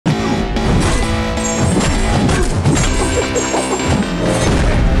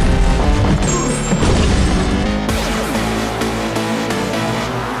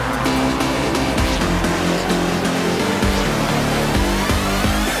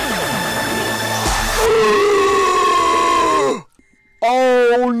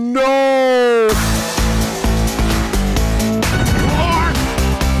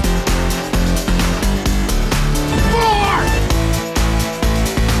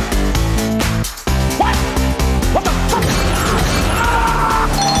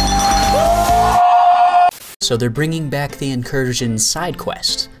So they're bringing back the Incursions side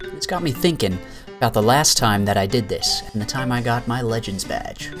quest. It's got me thinking about the last time that I did this, and the time I got my Legends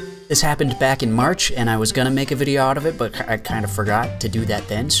badge. This happened back in March, and I was gonna make a video out of it, but I kind of forgot to do that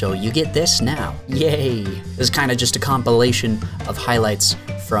then, so you get this now. Yay! This is kind of just a compilation of highlights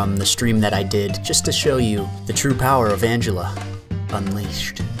from the stream that I did, just to show you the true power of Angela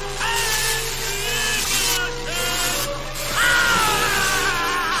unleashed.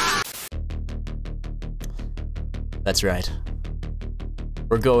 That's right.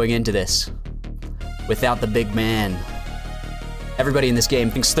 We're going into this without the big man. Everybody in this game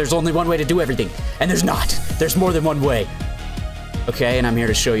thinks there's only one way to do everything, and there's not. There's more than one way. Okay, and I'm here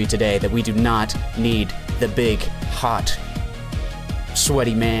to show you today that we do not need the big, hot,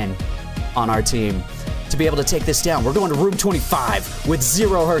 sweaty man on our team to be able to take this down. We're going to room 25 with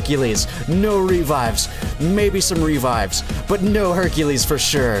 0 Hercules, no revives, maybe some revives, but no Hercules for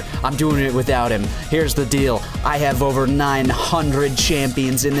sure. I'm doing it without him. Here's the deal. I have over 900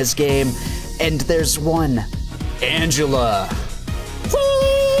 champions in this game, and there's one, Angela.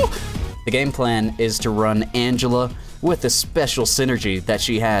 Woo! The game plan is to run Angela with the special synergy that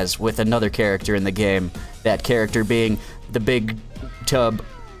she has with another character in the game. That character being the big tub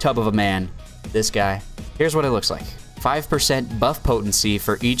of a man. This guy. Here's what it looks like. 5% buff potency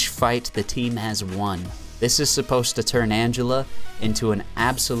for each fight the team has won. This is supposed to turn Angela into an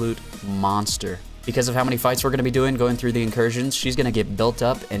absolute monster. Because of how many fights we're going to be doing going through the Incursions, she's going to get built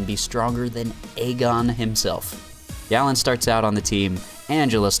up and be stronger than Aegon himself. Yalin starts out on the team,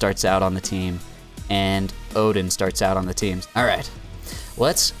 Angela starts out on the team, and Odin starts out on the team. Alright,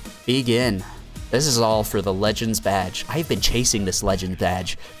 let's begin. This is all for the Legends badge. I've been chasing this Legends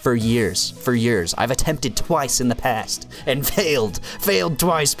badge for years. I've attempted twice in the past and failed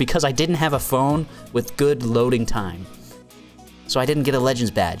twice because I didn't have a phone with good loading time. So I didn't get a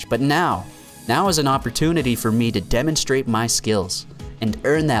Legends badge, but now is an opportunity for me to demonstrate my skills and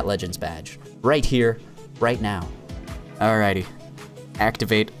earn that Legends badge right here, right now. Alrighty,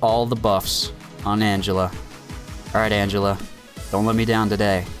 activate all the buffs on Angela. Alright, Angela, don't let me down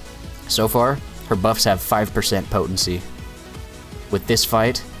today. So far, her buffs have 5% potency. With this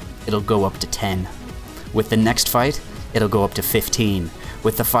fight, it'll go up to 10. With the next fight, it'll go up to 15.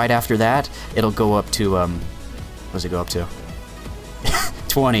 With the fight after that, it'll go up to, what does it go up to?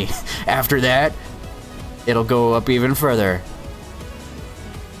 20. After that, it'll go up even further.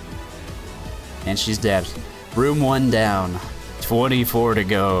 And she's dead. Room 1 down. 24 to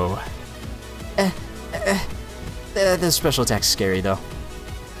go. The special attack's scary, though.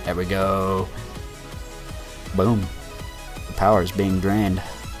 There we go. Boom. The power is being drained.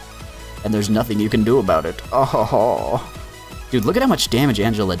 And there's nothing you can do about it. Oh. Dude, look at how much damage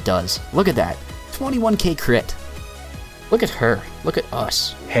Angela does. Look at that. 21k crit. Look at her. Look at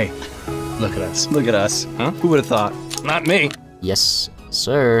us. Hey, look at us. Look at us. Huh? Who would have thought? Not me. Yes,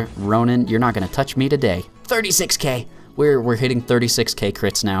 sir. Ronan, you're not going to touch me today. 36k. We're hitting 36k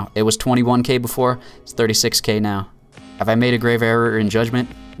crits now. It was 21k before. It's 36k now. Have I made a grave error in judgment?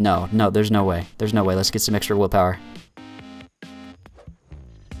 No, there's no way. There's no way. Let's get some extra willpower.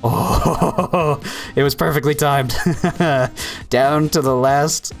 Oh, it was perfectly timed. Down to the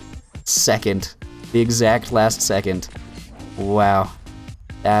last second. The exact last second. Wow.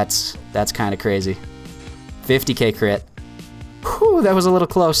 That's kind of crazy. 50k crit. Whew, that was a little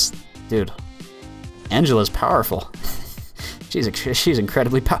close. Dude, Angela's powerful. She's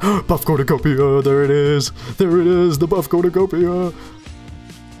incredibly powerful. Buff cornucopia, there it is. There it is, the buff cornucopia.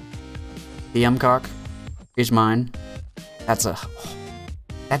 The MCOC is mine.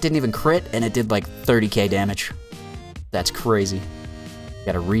 That didn't even crit, and it did like 30k damage. That's crazy.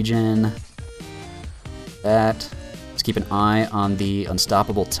 Got a regen. Let's keep an eye on the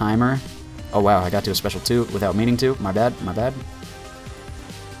unstoppable timer. Oh wow, I got to a special 2 without meaning to. My bad.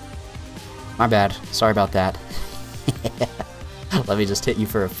 Sorry about that. Let me just hit you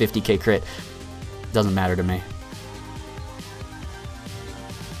for a 50k crit. Doesn't matter to me.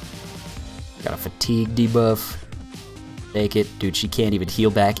 Got a fatigue debuff. Take it. Dude, she can't even heal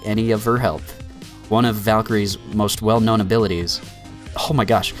back any of her health. One of Valkyrie's most well-known abilities. Oh my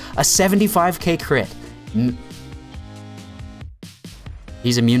gosh. A 75k crit.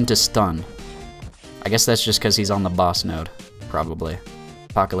 He's immune to stun. I guess that's just because he's on the boss node. Probably.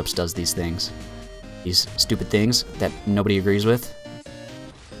 Apocalypse does these things. These stupid things that nobody agrees with.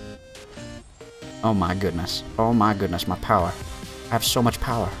 Oh my goodness. Oh my goodness, my power. I have so much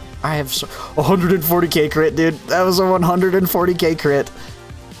power. I have so... 140k crit, dude. That was a 140k crit.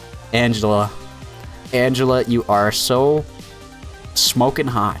 Angela. Angela, you are so smoking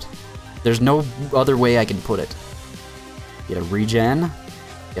hot. There's no other way I can put it. Get a regen.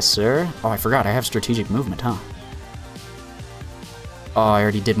 Yes, sir. Oh, I forgot. I have strategic movement, huh? Oh, I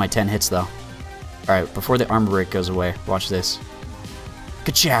already did my 10 hits, though. Alright, before the armor break goes away, watch this.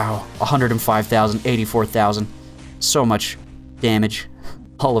 Ka-chow! 105,000, 84,000. So much damage.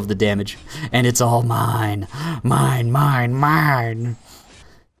 All of the damage. And it's all mine. Mine, mine, mine.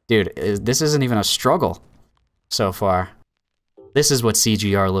 Dude, this isn't even a struggle so far. This is what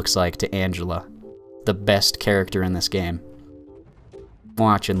CGR looks like to Angela. The best character in this game.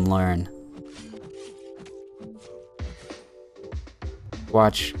 Watch and learn.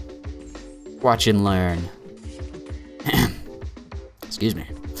 Watch and learn. Excuse me.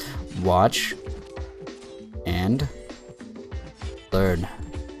 Watch and learn.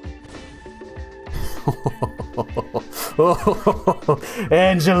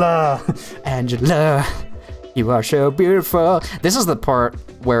 Angela! Angela! You are so beautiful. This is the part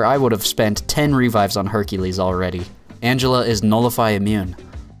where I would have spent 10 revives on Hercules already. Angela is nullify immune.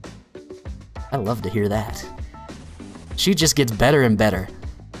 I love to hear that. She just gets better and better.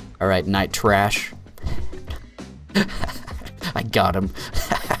 Alright, Night Trash. I got him.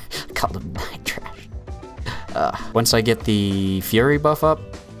 Called him Night Trash. Once I get the Fury buff up,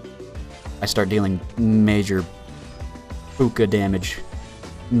 I start dealing major buka damage.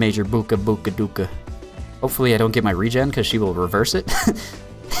 Major buka buka duka. Hopefully I don't get my regen, because she will reverse it.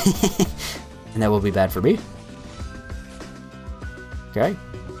 And that will be bad for me. Okay.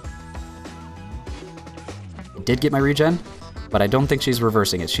 I did get my regen, but I don't think she's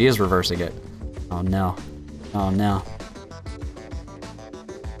reversing it. She is reversing it. Oh no. Oh no.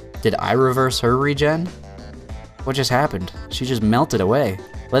 Did I reverse her regen? What just happened? She just melted away.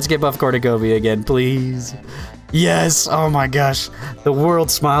 Let's get buff cornucopia again, please. Yes! Oh my gosh. The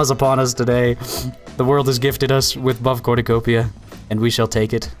world smiles upon us today. The world has gifted us with buff cornucopia, and we shall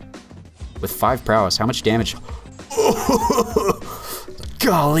take it. With 5 prowess, how much damage?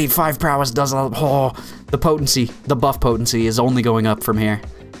 Golly, 5 prowess does a... Oh, the potency, the buff potency is only going up from here.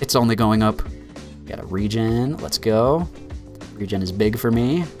 It's only going up. Got a regen, let's go. Regen is big for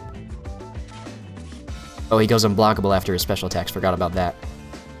me. Oh, he goes unblockable after his special attacks, forgot about that.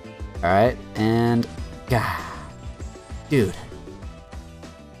 Alright, and... God. Dude.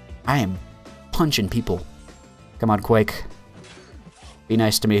 I am punching people. Come on, Quake. Be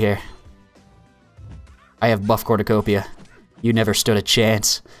nice to me here. I have buff cornucopia. You never stood a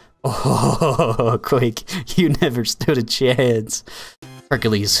chance. Oh, Quake, you never stood a chance.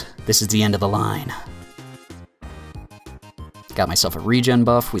 Hercules, this is the end of the line. Got myself a regen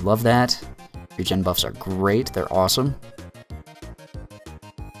buff, we love that. Regen buffs are great, they're awesome.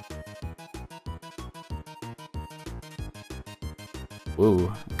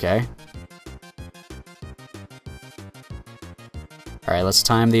 Ooh, okay. Alright, let's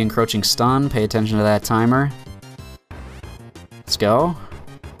time the encroaching stun. Pay attention to that timer. Let's go.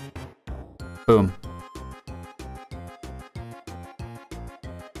 Boom.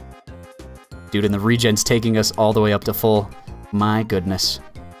 Dude, and the regen's taking us all the way up to full. My goodness.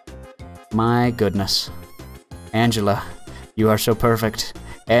 My goodness. Angela, you are so perfect.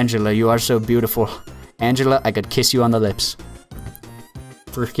 Angela, you are so beautiful. Angela, I could kiss you on the lips.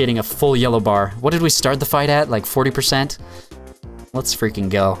 For getting a full yellow bar. What did we start the fight at? Like 40%? Let's freaking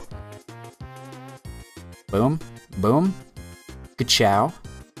go. Boom. Boom. Good chow.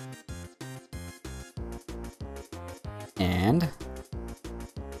 And...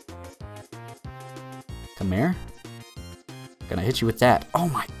 come here. Gonna hit you with that. Oh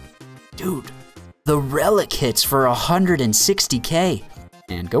my... dude. The relic hits for 160k.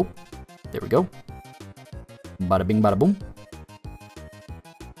 And go. There we go. Bada bing, bada boom.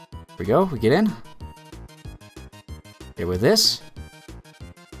 Here we go. We get in. Here with this.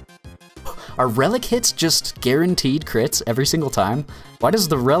 Are relic hits just guaranteed crits every single time? Why does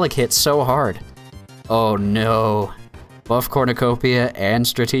the relic hit so hard? Oh no. Buff cornucopia and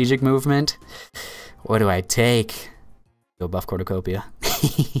strategic movement? What do I take? Go buff cornucopia.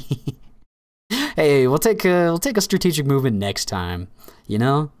 Hey, we'll take a strategic movement next time. You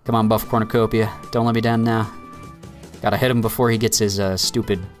know? Come on, buff cornucopia. Don't let me down now. Gotta hit him before he gets his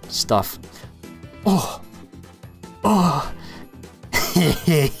stupid stuff. Oh! Oh!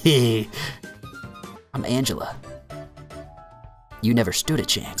 I'm Angela. You never stood a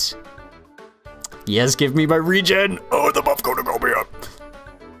chance. Yes, give me my regen! Oh, the buff cornucopia!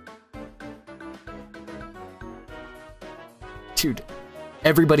 Dude,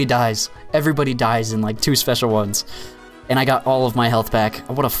 everybody dies. Everybody dies in like 2 special ones. And I got all of my health back.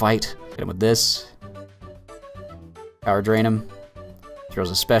 What a fight. Hit him with this. Power drain him. Throws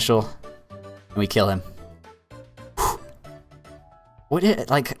a special. And we kill him. What,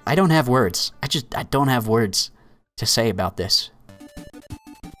 like, I don't have words. I don't have words to say about this.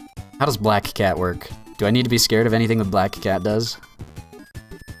 How does Black Cat work? Do I need to be scared of anything that Black Cat does?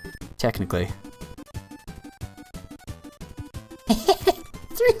 Technically.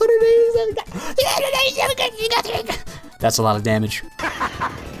 387. That's a lot of damage.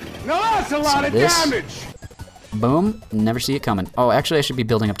 No, that's a lot of damage! Boom. Never see it coming. Oh, actually, I should be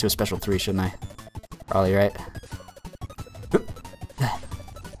building up to a special 3, shouldn't I? Probably right.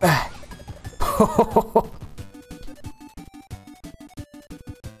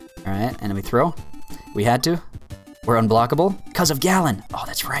 Alright, and then we throw. We had to. We're unblockable because of Gallon. Oh,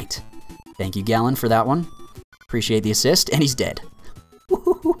 that's right. Thank you, Gallon, for that one. Appreciate the assist, and he's dead.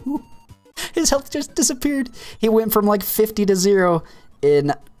 His health just disappeared. He went from like 50 to 0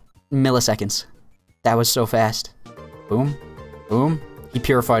 in milliseconds. That was so fast. Boom, boom. He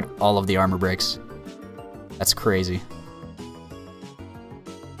purified all of the armor breaks. That's crazy.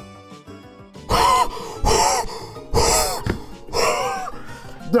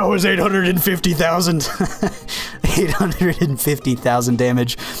 That was 850,000. 850,000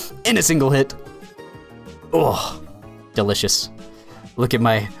 damage in a single hit. Oh, delicious. Look at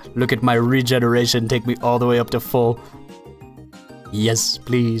my regeneration take me all the way up to full. Yes,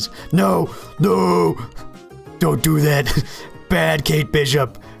 please. No, no. Don't do that. Bad Kate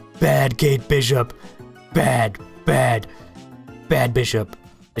Bishop. Bad Kate Bishop. Bad, bad, bad Bishop.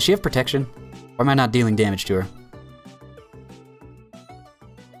 Does she have protection? Or am I not dealing damage to her?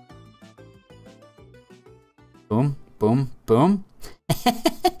 Boom, boom, boom.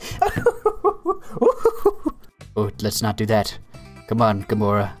 Oh, let's not do that. Come on,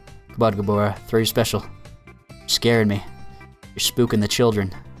 Gamora. Come on, Gamora. Throw your special. You're scaring me. You're spooking the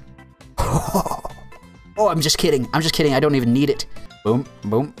children. Oh, I'm just kidding. I'm just kidding. I don't even need it. Boom,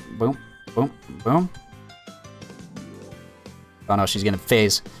 boom, boom, boom, boom. Oh no, she's gonna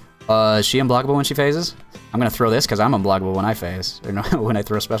phase. Is she unblockable when she phases? I'm gonna throw this because I'm unblockable when I phase. Or no, when I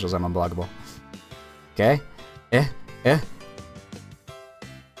throw specials, I'm unblockable. Okay.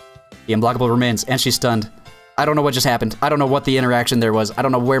 The unblockable remains, and she's stunned. I don't know what just happened. I don't know what the interaction there was. I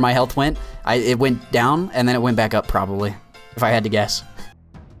don't know where my health went. It went down, and then it went back up, probably. If I had to guess.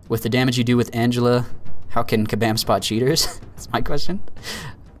 With the damage you do with Angela, how can Kabam spot cheaters? That's my question.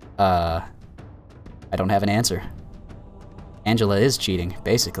 I don't have an answer. Angela is cheating,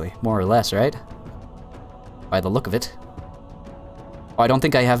 basically. More or less, right? By the look of it. Oh, I don't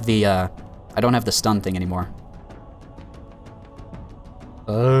think I have the, I don't have the stun thing anymore.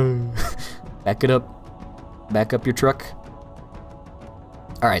 Back it up. Back up your truck.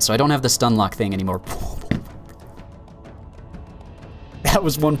 Alright, so I don't have the stun lock thing anymore. That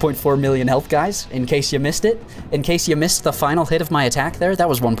was 1.4 million health, guys, in case you missed it. In case you missed the final hit of my attack there, that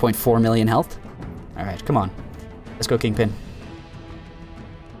was 1.4 million health. Alright, come on. Let's go, Kingpin.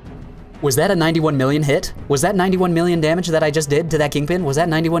 Was that a 91 million hit? Was that 91 million damage that I just did to that Kingpin? Was that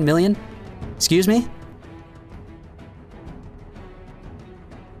 91 million? Excuse me?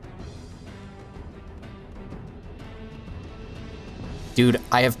 Dude,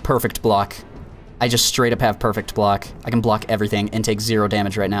 I have perfect block. I just straight up have perfect block. I can block everything and take 0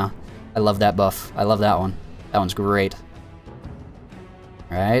 damage right now. I love that buff. I love that one. That one's great.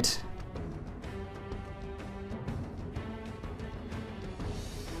 Alright.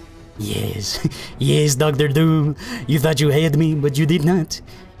 Yes. Yes, Dr. Doom. You thought you had me, but you did not.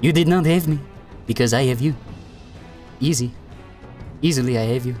 You did not have me. Because I have you. Easy. Easily I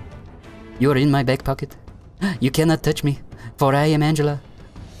have you. You are in my back pocket. You cannot touch me, for I am Angela.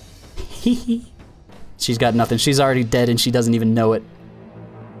 Hehe. She's got nothing. She's already dead and she doesn't even know it.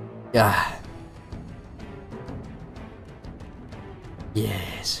 Ah.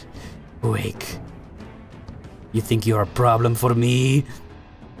 Yes. Wake. You think you're a problem for me?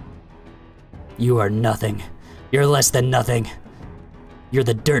 You are nothing. You're less than nothing. You're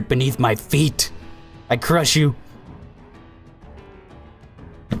the dirt beneath my feet. I crush you.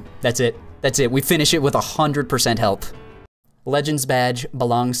 That's it. That's it. We finish it with 100% health. Legends badge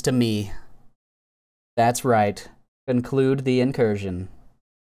belongs to me. That's right. Conclude the incursion.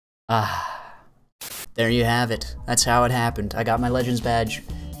 Ah. There you have it. That's how it happened. I got my Legends badge,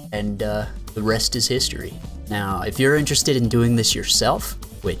 and the rest is history. Now, if you're interested in doing this yourself,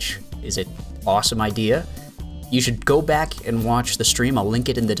 which is an awesome idea, you should go back and watch the stream. I'll link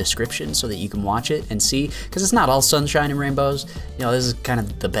it in the description so that you can watch it and see, because it's not all sunshine and rainbows. You know, this is kind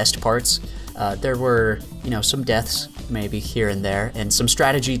of the best parts. There were, you know, some deaths maybe here and there, and some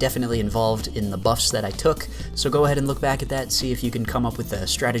strategy definitely involved in the buffs that I took. So go ahead and look back at that, see if you can come up with a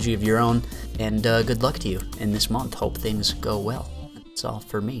strategy of your own, and good luck to you in this month. Hope things go well. That's all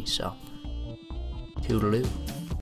for me, so toodaloo.